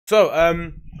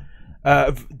So,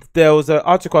 there was an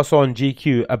article I saw on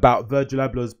GQ about Virgil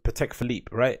Abloh's Patek Philippe,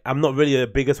 right? I'm not really the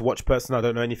biggest watch person. I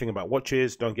don't know anything about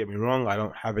watches. Don't get me wrong. I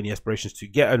don't have any aspirations to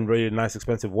get a really nice,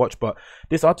 expensive watch. But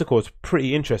this article is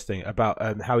pretty interesting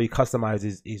about how he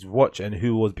customizes his watch and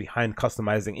who was behind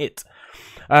customizing it.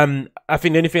 I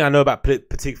think the only thing I know about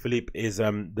Patek Philippe is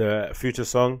the Future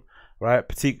song, right?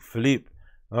 Patek Philippe.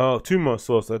 Oh, two more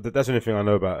source. That's the only thing I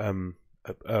know about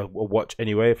a watch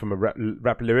anyway, from a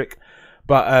rap lyric.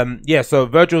 But yeah, so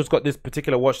Virgil's got this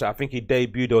particular watch that I think he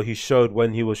debuted or he showed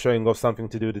when he was showing off something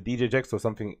to do with the DJ Jacks or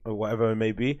something, or whatever it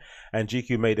may be. And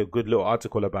GQ made a good little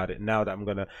article about it now that I'm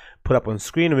going to put up on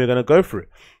screen, and we're going to go through it.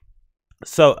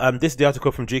 So this is the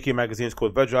article from GQ magazine. It's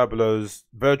called Virgil Abloh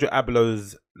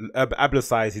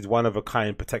size his one of a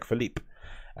kind Patek Philippe.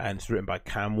 And it's written by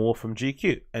Cam Moore from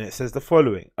GQ, and it says the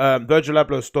following: Virgil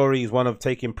Abloh's story is one of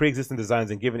taking pre-existing designs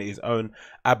and giving it his own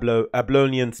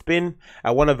Ablonian spin.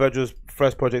 At one of Virgil's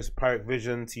first projects, Pirate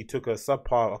Visions, he took a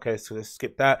subpar. Okay, so let's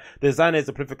skip that. The designer is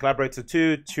a prolific collaborator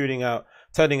too, turning out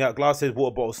glasses,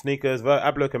 water bottles, sneakers.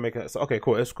 Abloh can make it. Okay,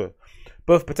 cool. That's cool.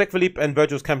 Both Patek Philippe and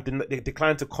Virgil's camp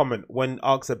declined to comment when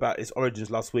asked about its origins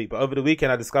last week. But over the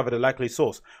weekend, I discovered a likely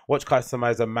source: watch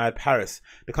customizer Mad Paris.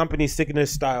 The company's signature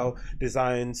style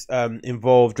designs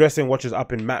involve dressing watches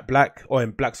up in matte black, or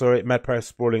in black, sorry. Mad Paris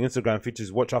sprawling Instagram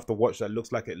features watch after watch that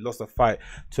looks like it lost a fight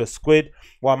to a squid.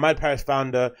 While Mad Paris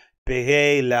founder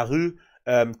Pierre Larue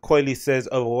coyly says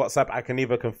over WhatsApp, "I can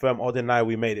neither confirm or deny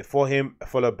we made it for him,"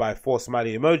 followed by 4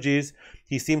 smiley emojis.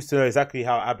 He seems to know exactly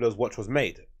how Abloh's watch was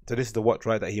made. So this is the watch,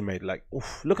 right, that he made. Like,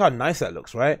 oof, look how nice that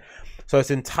looks, right? So it's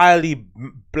entirely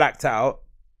blacked out.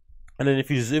 And then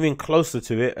if you zoom in closer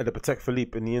to it, at the Patek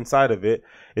Philippe in the inside of it,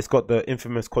 it's got the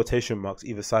infamous quotation marks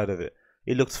either side of it.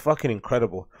 It looks fucking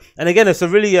incredible. And again, it's a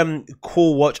really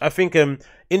cool watch. I think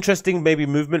interesting maybe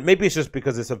movement. Maybe it's just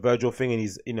because it's a Virgil thing and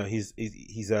he's, you know, he's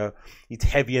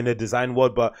heavy in the design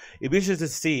world. But it'd be interesting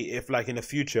to see if, like, in the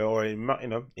future, or in, you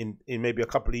know, in maybe a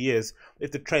couple of years,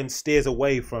 if the trend steers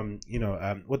away from, you know,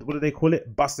 what do they call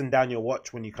it? Busting down your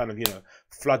watch when you kind of, you know,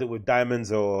 flood it with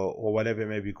diamonds or whatever it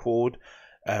may be called.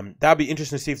 That'd be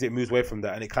interesting to see if it moves away from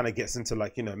that and it kind of gets into,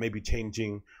 like, you know, maybe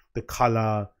changing the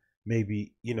color,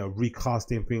 maybe, you know,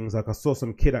 recasting things. Like I saw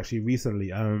some kid actually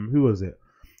recently, who was it?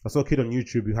 I saw a kid on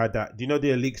YouTube who had that. Do you know the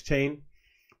Elix chain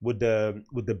with the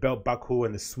belt buckle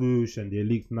and the swoosh and the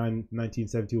Elix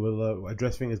 1970 with a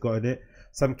dress thing has got in it?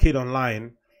 Some kid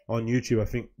online on YouTube, I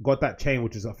think, got that chain,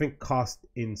 which is, I think, cast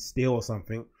in steel or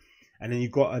something, and then you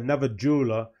got another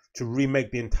jeweler to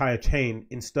remake the entire chain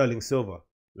in sterling silver.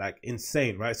 Like,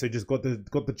 insane, right? So he just got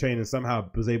the chain and somehow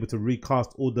was able to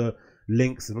recast all the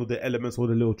links and all the elements, all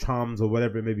the little charms or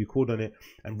whatever it may be called on it,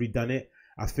 and redone it.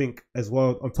 I think as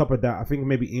well, on top of that, I think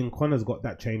maybe Ian Connor's got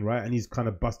that chain, right? And he's kind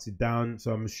of busted down.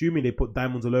 So I'm assuming they put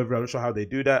diamonds all over it. I'm not sure how they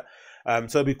do that.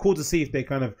 So it'd be cool to see if they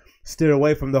kind of steer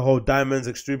away from the whole diamonds,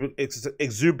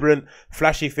 exuberant,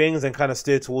 flashy things, and kind of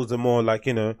steer towards the more, like,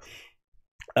 you know,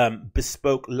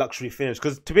 bespoke luxury finish.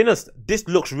 Because to be honest, this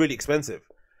looks really expensive.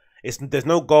 There's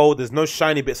no gold, there's no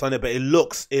shiny bits on it, but it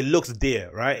looks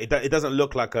dear, right? It doesn't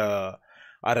look like a,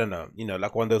 I don't know, you know,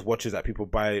 like one of those watches that people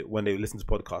buy when they listen to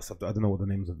podcasts. I don't know what the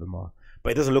names of them are,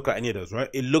 but it doesn't look like any of those,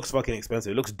 right? It looks fucking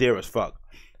expensive. It looks dear as fuck.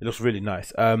 It looks really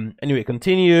nice. Anyway, it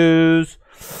continues.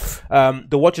 The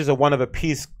watches are one of a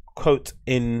piece coated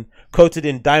in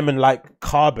diamond-like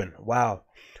carbon. Wow.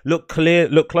 Look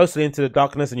closely into the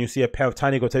darkness and you see a pair of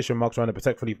tiny quotation marks around the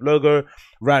Patek Philippe logo,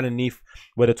 right underneath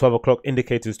where the 12 o'clock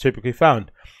indicator is typically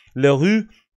found. Leroux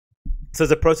says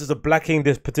the process of blacking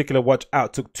this particular watch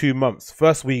out took 2 months.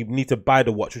 First, we need to buy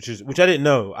the watch, which I didn't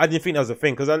know. I didn't think that was a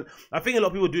thing, because I think a lot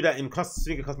of people do that in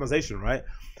sneaker customization, right?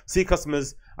 See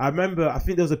customers. I remember, I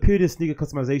think there was a period of sneaker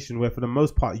customization where for the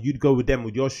most part, you'd go with them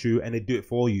with your shoe and they do it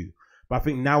for you. But I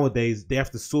think nowadays they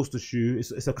have to source the shoe.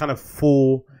 It's a kind of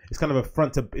full, it's kind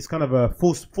of a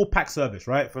full pack service,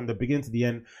 right? From the beginning to the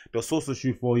end, they'll source the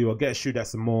shoe for you, or get a shoe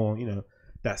that's more, you know,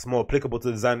 that's more applicable to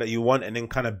the design that you want, and then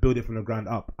kind of build it from the ground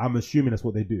up. I'm assuming that's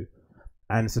what they do,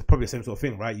 and it's probably the same sort of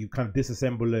thing, right? You kind of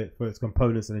disassemble it for its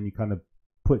components, and then you kind of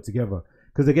put it together.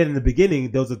 Because again, in the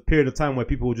beginning, there was a period of time where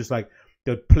people were just like,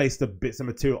 they'd place the bits of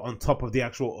material on top of the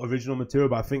actual original material.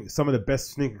 But I think some of the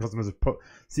best sneaker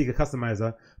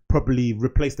customizer probably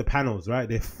replace the panels, right?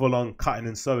 They're full on cutting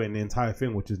and sewing the entire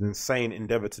thing, which is an insane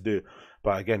endeavor to do.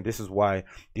 But again, this is why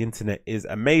the internet is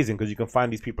amazing, because you can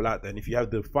find these people out there, and if you have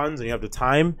the funds and you have the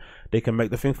time, they can make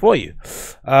the thing for you.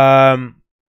 Blacking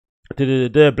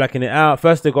it out.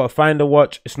 First, they got to find the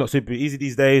watch. It's not super easy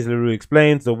these days. Leroux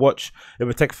explains the watch, the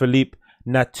Patek Philippe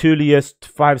Nautilus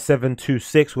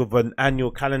 5726 with an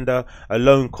annual calendar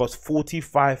alone costs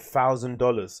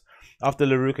 $45,000. After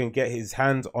Leroux can get his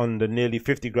hands on the nearly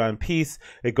 50 grand piece,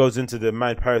 it goes into the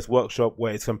Mad Paris workshop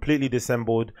where it's completely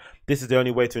disassembled. This is the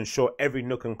only way to ensure every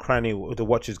nook and cranny of the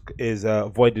watch is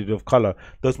voided of color.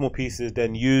 Those small pieces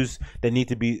then used, they need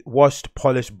to be washed,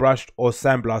 polished, brushed, or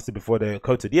sandblasted before they're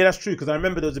coated. Yeah, that's true, because I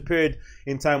remember there was a period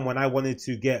in time when I wanted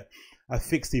to get a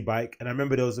fixie bike, and I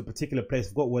remember there was a particular place, I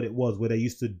forgot what it was, where they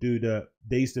used to do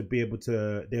they used to be able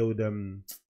to,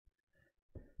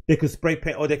 they could spray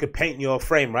paint, or they could paint your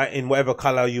frame, right, in whatever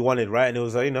color you wanted, right? And it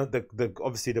was, you know,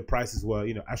 obviously the prices were,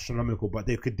 you know, astronomical, but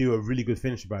they could do a really good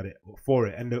finish about it for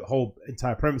it, and the whole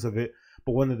entire premise of it.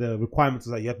 But one of the requirements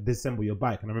was that you have to disassemble your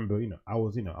bike. And I remember, you know,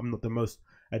 I'm not the most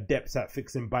adept at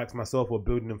fixing bikes myself or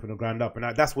building them from the ground up,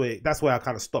 and that's where I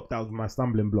kind of stopped. That was my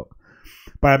stumbling block.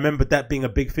 But I remember that being a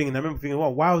big thing, and I remember thinking,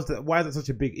 well, why is that such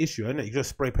a big issue? I know you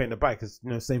just spray paint the bike. It's, you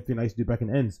know, same thing I used to do back in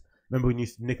the ends. Remember when you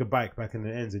used to nick a bike back in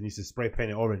the ends and you used to spray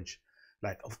paint it orange?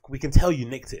 Like, we can tell you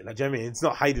nicked it. Like, do you know what I mean? It's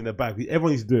not hiding the bag.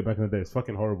 Everyone used to do it back in the day. It's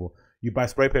fucking horrible. You buy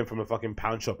spray paint from a fucking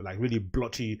pound shop, like really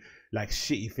blotchy, like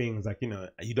shitty things. Like, you know,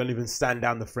 you don't even sand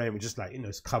down the frame. It's just like, you know,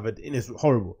 it's covered in. It's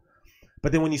horrible.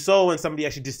 But then when you saw when somebody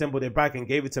actually disassembled their bike and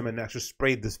gave it to them and actually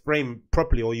sprayed this frame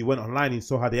properly, or you went online and you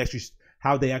saw how they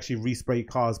actually respray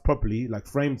cars properly, like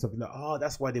frames, something like, oh,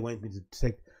 that's why they wanted me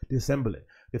to disassemble it.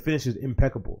 The finish is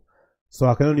impeccable. So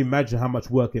I can only imagine how much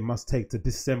work it must take to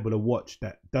disassemble a watch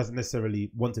that doesn't necessarily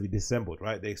want to be disassembled,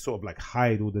 right? They sort of like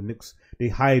hide all the nicks, they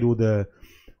hide all the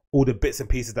bits and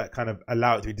pieces that kind of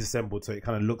allow it to be disassembled, so it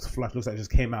kind of looks flush, looks like it just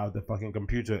came out of the fucking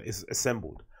computer, it's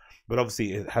assembled. But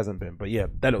obviously it hasn't been. But yeah,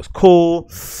 that looks cool.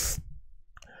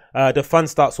 The fun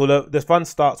starts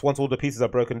once all the pieces are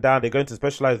broken down. They go into a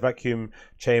specialized vacuum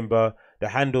chamber. The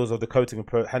handles of the coating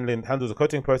handles the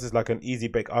coating process like an easy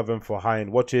bake oven for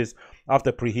high-end watches.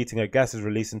 After preheating, a gas is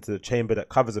released into the chamber that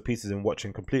covers the pieces in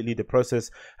watching completely. The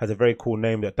process has a very cool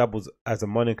name that doubles as a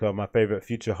moniker of my favorite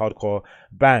future hardcore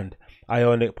band,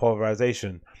 ionic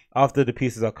pulverization. After the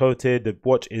pieces are coated, the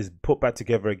watch is put back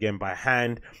together again by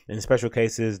hand. In special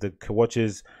cases, the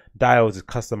watch's dials is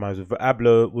customized with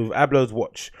Abloh's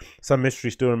watch. Some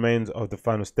mystery still remains of the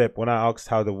final step. When I asked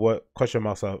how the question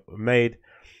marks are made,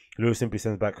 Lou simply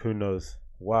sends back, who knows.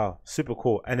 Wow, super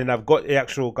cool. And then I've got the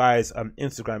actual guy's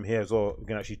Instagram here as well. We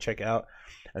can actually check it out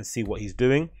and see what he's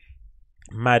doing.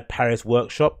 Mad Paris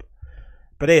Workshop.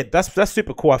 But yeah, that's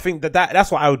super cool. I think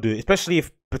that's what I would do, especially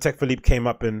if Patek Philippe came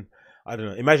up and, I don't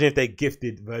know, imagine if they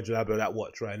gifted Virgil Abloh that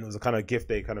watch, right? And it was a kind of gift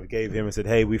they kind of gave him and said,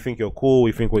 hey, we think you're cool,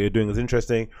 we think what you're doing is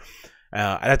interesting.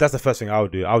 And that's the first thing I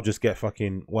would do. I would just get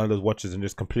fucking one of those watches and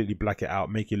just completely black it out,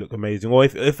 make it look amazing. Or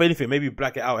if anything, maybe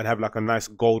black it out and have like a nice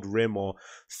gold rim or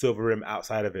silver rim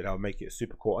outside of it. That would make it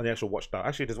super cool on the actual watch dial.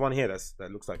 Actually, there's one here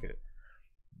that looks like it.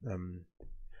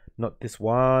 Not this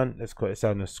one. Let's put it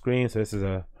on the screen. So this is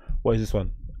what is this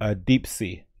one? A deep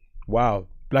sea. Wow,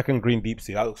 black and green deep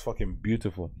sea. That looks fucking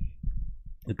beautiful.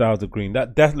 The dials are green.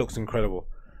 That looks incredible.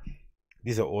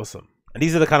 These are awesome. And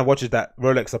these are the kind of watches that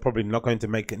Rolex are probably not going to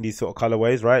make in these sort of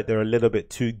colorways, right? They're a little bit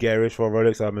too garish for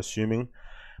Rolex, I'm assuming.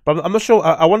 But I'm not sure.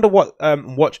 I wonder what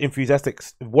watch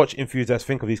enthusiasts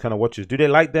think of these kind of watches. Do they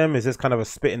like them? Is this kind of a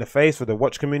spit in the face for the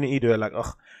watch community? Do they like,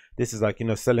 ugh, this is like, you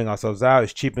know, selling ourselves out,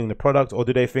 it's cheapening the product? Or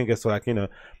do they think it's like, you know,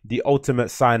 the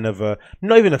ultimate sign of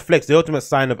not even a flex, the ultimate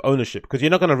sign of ownership? Because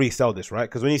you're not going to resell this, right?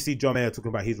 Because when you see John Mayer talking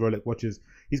about his Rolex watches,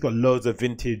 he's got loads of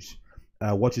vintage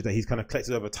watches that he's kind of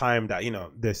collected over time that, you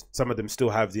know, there's some of them still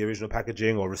have the original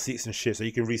packaging or receipts and shit, so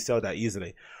you can resell that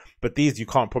easily. But these you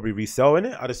can't probably resell in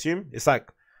it, I'd assume. It's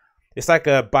like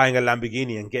buying a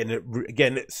Lamborghini and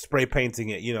getting it spray painting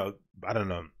it, you know, I don't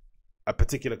know, a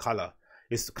particular color.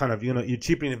 It's kind of, you know, you're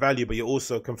cheapening the value, but you're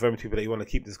also confirming to people that you want to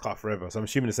keep this car forever. So I'm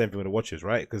assuming the same thing with the watches,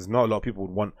 right? Because not a lot of people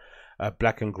would want a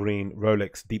black and green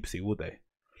Rolex deep sea, would they?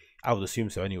 I would assume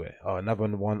so anyway. Oh, another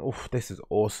one. Oof, this is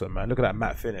awesome, man. Look at that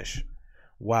matte finish.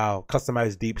 Wow,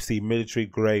 customized deep sea military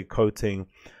gray coating,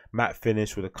 matte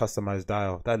finish with a customized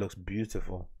dial. That looks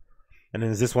beautiful. And then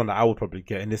there's this one that I would probably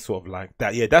get in this sort of like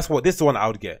that. Yeah, this is the one I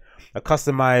would get. A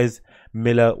customized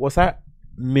what's that?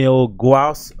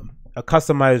 Milgauss. A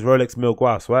customized Rolex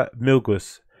Milgauss, right?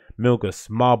 Milgus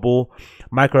marble,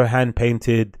 micro hand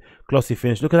painted, glossy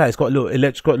finish. Look at that. It's got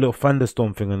a little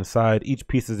thunderstorm thing on the side. Each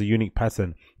piece is a unique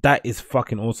pattern. That is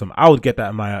fucking awesome. I would get that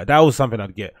in my. That was something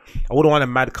I'd get. I wouldn't want a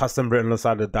mad custom written on the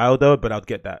side of the dial though, but I'd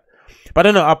get that. But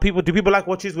I don't know. Do people like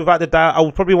watches without the dial? I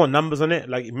would probably want numbers on it,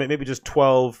 like maybe just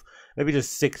 12, maybe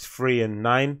just 6, 3, and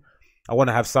 9. I want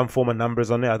to have some form of numbers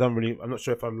on it. I'm not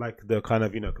sure if I like the kind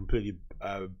of, you know, completely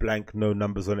blank, no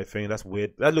numbers on it thing. That's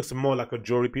weird. That looks more like a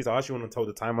jewelry piece. I actually want to tell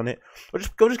the time on it. Or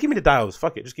just give me the dials.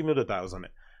 Fuck it. Just give me all the dials on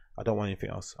it. I don't want anything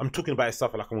else. I'm talking about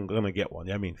stuff like I'm gonna get one.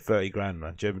 Yeah, I mean, 30 grand,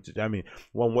 man. I mean,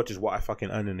 one watch is what I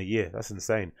fucking earn in a year. That's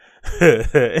insane,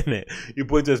 isn't it? You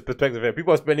put into this perspective here.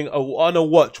 People are spending on a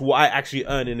watch what I actually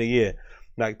earn in a year.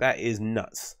 Like, that is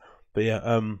nuts. But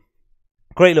yeah,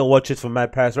 great little watches from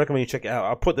Mad Paris. Recommend you check it out.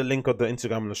 I'll put the link of the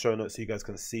Instagram in the show notes so you guys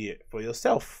can see it for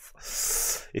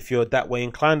yourself. If you're that way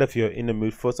inclined, if you're in the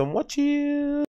mood for some watches.